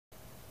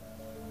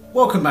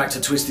Welcome back to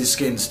Twisted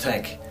Skinz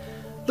Tech.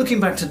 Looking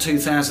back to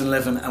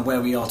 2011 and where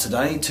we are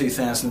today,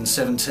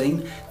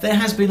 2017, there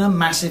has been a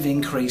massive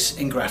increase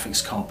in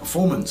graphics card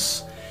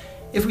performance.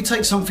 If we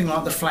take something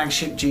like the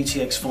flagship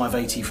GTX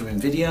 580 from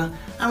Nvidia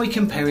and we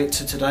compare it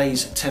to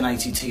today's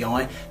 1080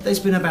 Ti, there's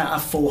been about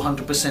a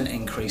 400%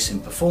 increase in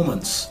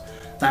performance.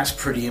 That's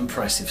pretty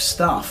impressive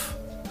stuff.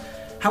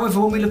 However,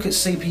 when we look at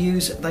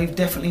CPUs, they've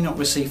definitely not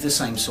received the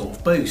same sort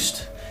of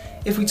boost.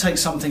 If we take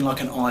something like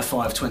an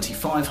i5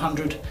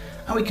 2500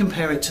 and we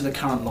compare it to the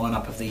current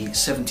lineup of the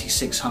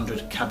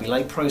 7600 Kaby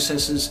Lake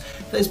processors,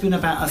 there's been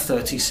about a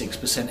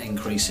 36%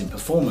 increase in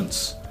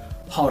performance.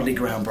 Hardly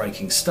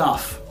groundbreaking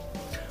stuff.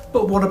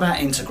 But what about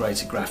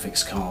integrated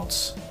graphics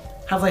cards?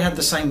 Have they had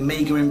the same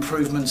meagre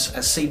improvements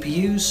as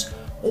CPUs,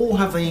 or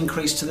have they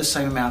increased to the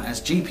same amount as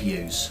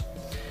GPUs?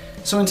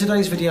 So in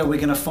today's video we're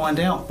going to find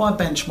out by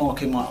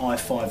benchmarking my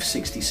i5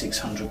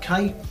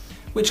 6600K,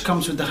 which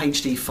comes with the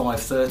HD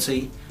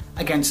 530,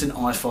 against an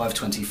i5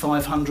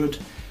 2500,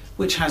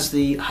 which has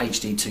the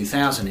HD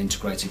 2000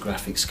 integrated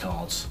graphics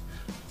cards.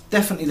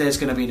 Definitely there's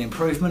going to be an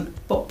improvement,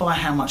 but by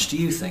how much do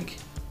you think?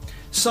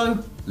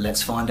 So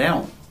let's find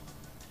out.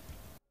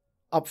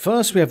 Up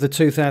first we have the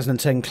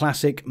 2010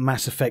 classic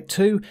Mass Effect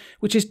 2,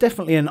 which is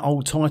definitely an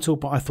old title,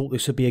 but I thought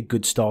this would be a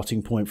good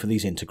starting point for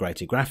these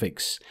integrated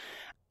graphics.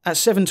 At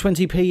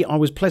 720p I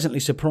was pleasantly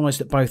surprised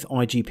that both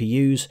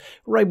iGPUs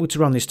were able to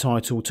run this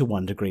title to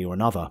one degree or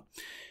another,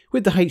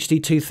 with the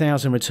HD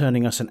 2000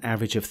 returning us an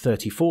average of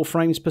 34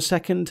 frames per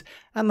second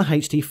and the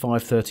HD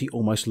 530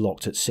 almost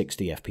locked at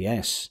 60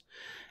 FPS.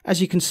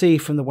 As you can see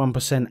from the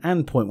 1%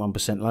 and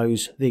 0.1%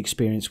 lows, the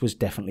experience was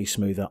definitely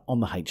smoother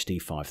on the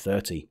HD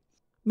 530.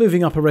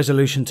 Moving up a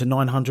resolution to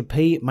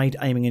 900p made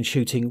aiming and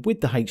shooting with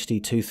the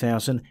HD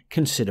 2000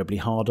 considerably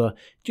harder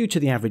due to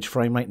the average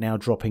frame rate now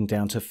dropping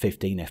down to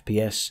 15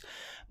 FPS,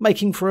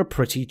 making for a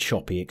pretty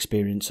choppy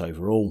experience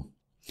overall.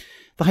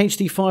 The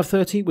HD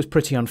 530 was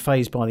pretty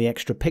unfazed by the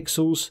extra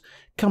pixels,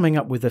 coming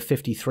up with a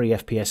 53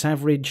 FPS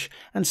average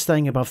and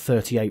staying above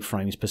 38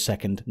 frames per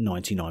second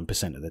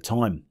 99% of the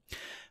time.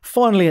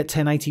 Finally, at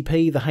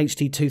 1080p, the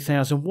HD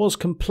 2000 was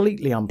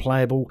completely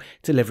unplayable,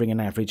 delivering an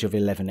average of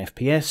 11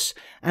 FPS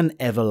and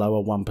ever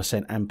lower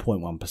 1% and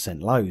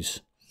 0.1% lows.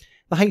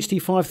 The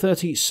HD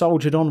 530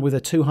 soldiered on with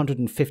a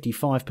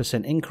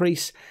 255%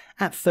 increase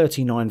at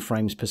 39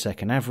 frames per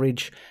second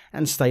average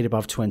and stayed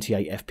above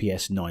 28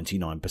 FPS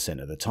 99%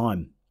 of the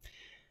time.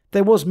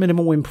 There was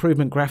minimal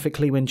improvement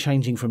graphically when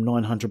changing from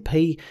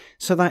 900p,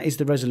 so that is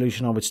the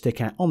resolution I would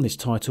stick at on this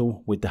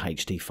title with the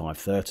HD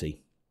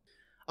 530.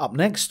 Up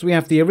next we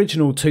have the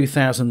original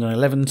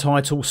 2011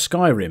 title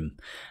Skyrim,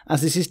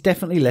 as this is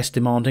definitely less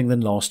demanding than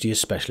last year's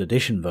special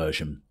edition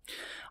version.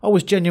 I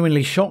was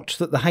genuinely shocked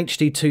that the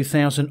HD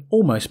 2000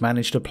 almost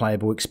managed a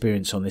playable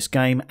experience on this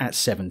game at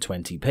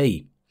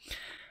 720p.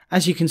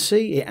 As you can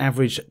see, it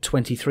averaged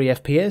 23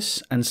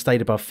 FPS and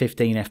stayed above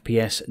 15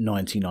 FPS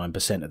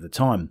 99% of the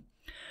time.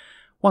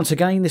 Once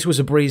again, this was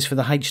a breeze for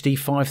the HD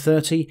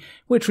 530,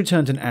 which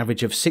returned an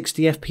average of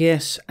 60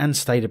 FPS and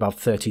stayed above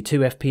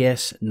 32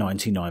 FPS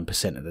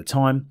 99% of the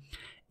time,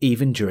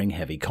 even during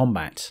heavy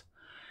combat.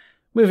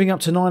 Moving up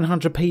to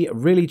 900p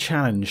really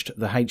challenged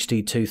the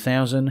HD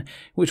 2000,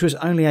 which was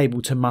only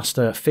able to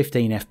muster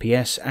 15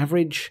 FPS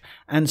average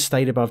and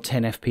stayed above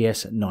 10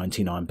 FPS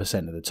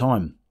 99% of the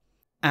time.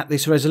 At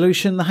this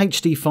resolution, the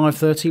HD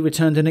 530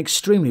 returned an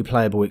extremely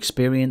playable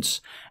experience,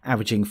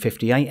 averaging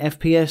 58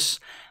 FPS.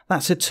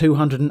 That's a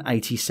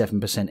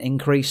 287%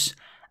 increase,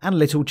 and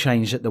little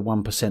changed at the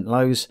 1%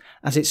 lows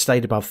as it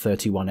stayed above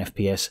 31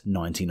 FPS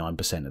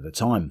 99% of the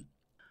time.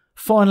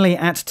 Finally,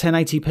 at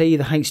 1080p,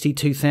 the HD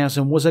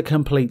 2000 was a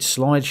complete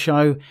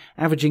slideshow,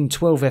 averaging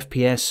 12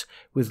 FPS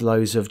with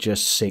lows of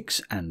just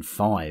 6 and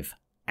 5.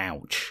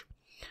 Ouch.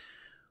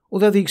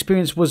 Although the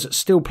experience was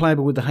still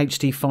playable with the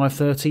HD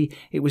 530,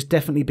 it was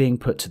definitely being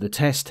put to the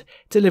test,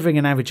 delivering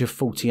an average of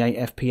 48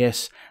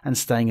 FPS and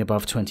staying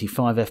above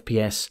 25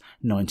 FPS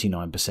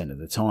 99% of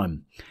the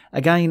time.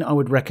 Again, I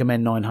would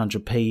recommend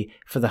 900p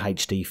for the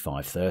HD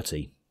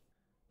 530.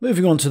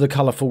 Moving on to the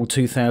colourful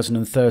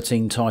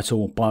 2013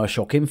 title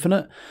Bioshock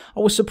Infinite, I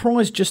was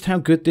surprised just how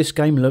good this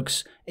game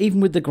looks,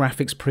 even with the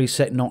graphics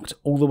preset knocked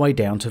all the way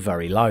down to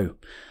very low.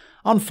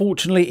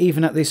 Unfortunately,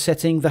 even at this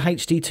setting, the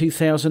HD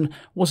 2000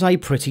 was a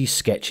pretty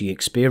sketchy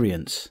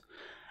experience.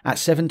 At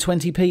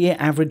 720p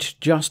it averaged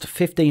just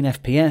 15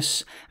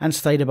 FPS and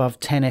stayed above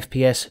 10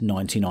 FPS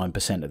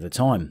 99% of the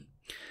time.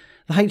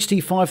 The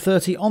HD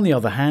 530 on the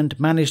other hand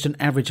managed an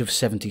average of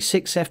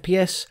 76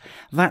 FPS,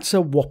 that's a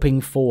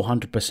whopping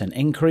 400%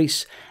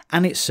 increase,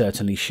 and it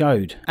certainly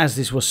showed, as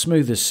this was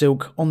smooth as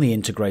silk on the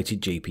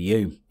integrated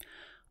GPU.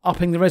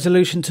 Upping the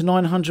resolution to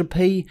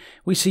 900p,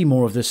 we see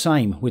more of the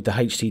same, with the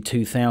HD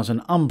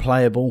 2000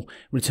 unplayable,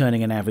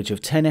 returning an average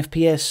of 10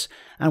 FPS,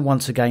 and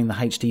once again the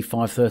HD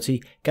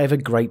 530 gave a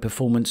great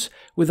performance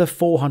with a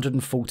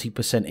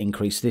 440%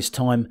 increase this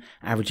time,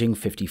 averaging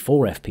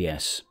 54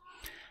 FPS.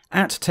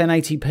 At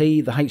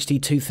 1080p, the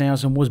HD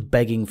 2000 was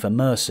begging for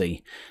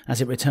mercy, as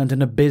it returned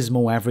an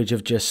abysmal average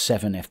of just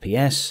 7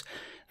 FPS,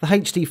 The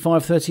HD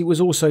 530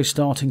 was also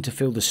starting to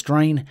feel the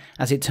strain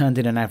as it turned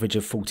in an average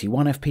of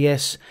 41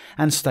 FPS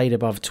and stayed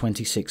above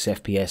 26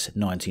 FPS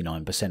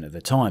 99% of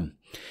the time,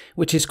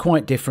 which is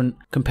quite different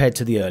compared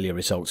to the earlier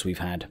results we've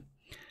had.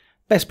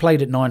 Best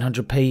played at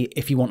 900p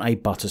if you want a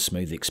butter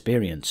smooth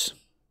experience.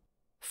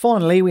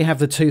 Finally, we have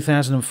the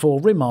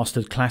 2004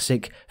 remastered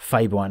classic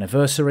Fable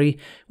Anniversary,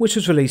 which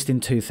was released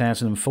in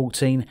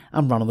 2014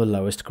 and run on the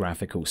lowest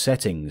graphical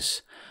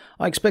settings.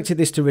 I expected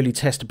this to really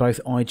test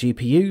both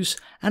iGPUs,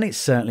 and it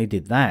certainly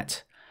did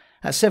that.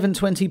 At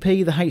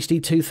 720p, the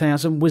HD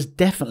 2000 was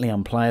definitely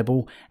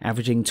unplayable,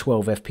 averaging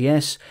 12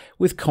 FPS,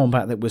 with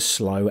combat that was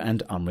slow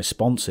and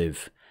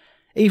unresponsive.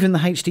 Even the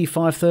HD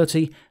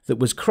 530, that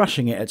was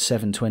crushing it at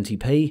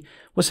 720p,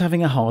 was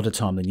having a harder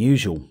time than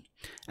usual,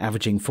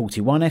 averaging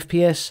 41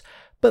 FPS,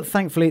 but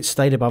thankfully it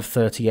stayed above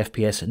 30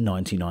 FPS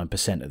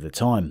 99% of the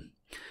time.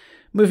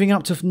 Moving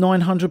up to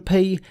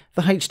 900p,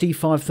 the HD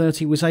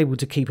 530 was able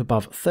to keep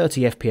above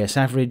 30 FPS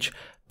average,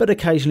 but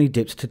occasionally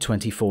dipped to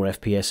 24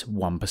 FPS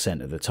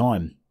 1% of the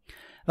time.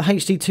 The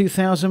HD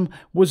 2000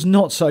 was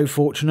not so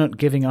fortunate,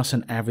 giving us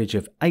an average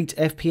of 8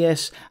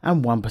 FPS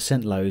and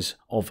 1% lows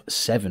of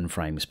 7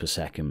 frames per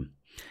second.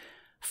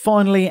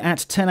 Finally, at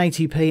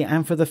 1080p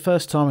and for the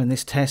first time in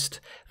this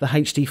test, the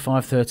HD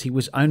 530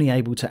 was only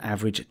able to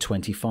average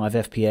 25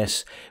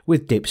 FPS,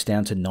 with dips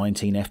down to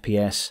 19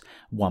 FPS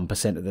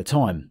 1% of the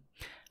time.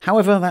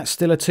 However, that's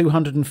still a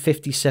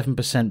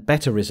 257%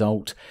 better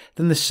result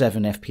than the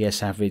 7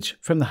 FPS average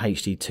from the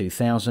HD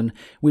 2000,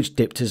 which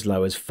dipped as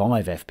low as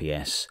 5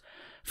 FPS.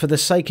 For the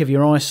sake of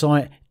your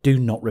eyesight, do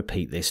not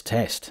repeat this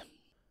test.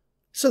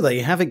 So there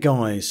you have it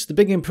guys, the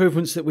big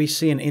improvements that we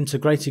see in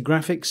integrated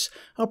graphics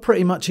are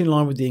pretty much in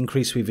line with the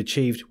increase we've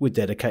achieved with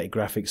dedicated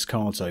graphics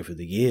cards over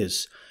the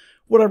years.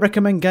 Would I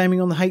recommend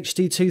gaming on the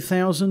HD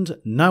 2000?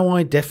 No,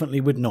 I definitely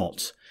would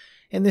not.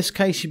 In this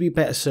case, you'd be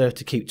better served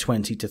to keep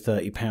 £20 to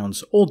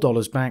 £30 or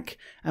dollars back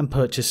and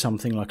purchase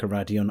something like a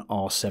Radeon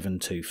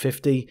R7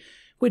 250,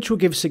 which will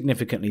give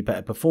significantly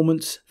better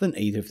performance than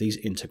either of these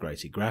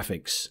integrated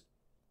graphics.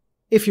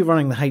 If you're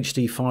running the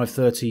HD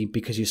 530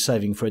 because you're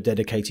saving for a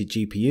dedicated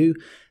GPU,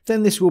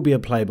 then this will be a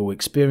playable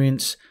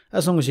experience,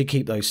 as long as you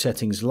keep those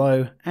settings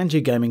low and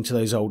you're gaming to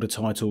those older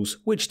titles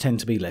which tend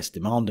to be less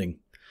demanding.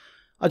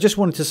 I just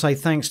wanted to say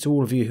thanks to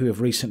all of you who have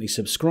recently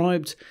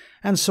subscribed,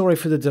 and sorry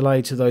for the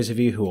delay to those of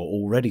you who are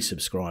already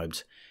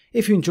subscribed.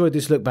 If you enjoyed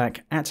this look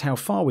back at how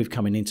far we've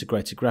come in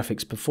integrated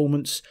graphics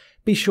performance,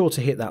 be sure to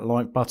hit that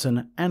like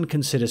button and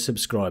consider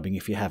subscribing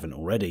if you haven't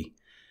already.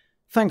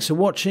 Thanks for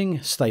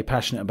watching, stay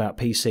passionate about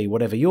PC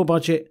whatever your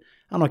budget,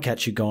 and I'll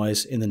catch you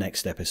guys in the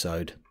next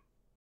episode.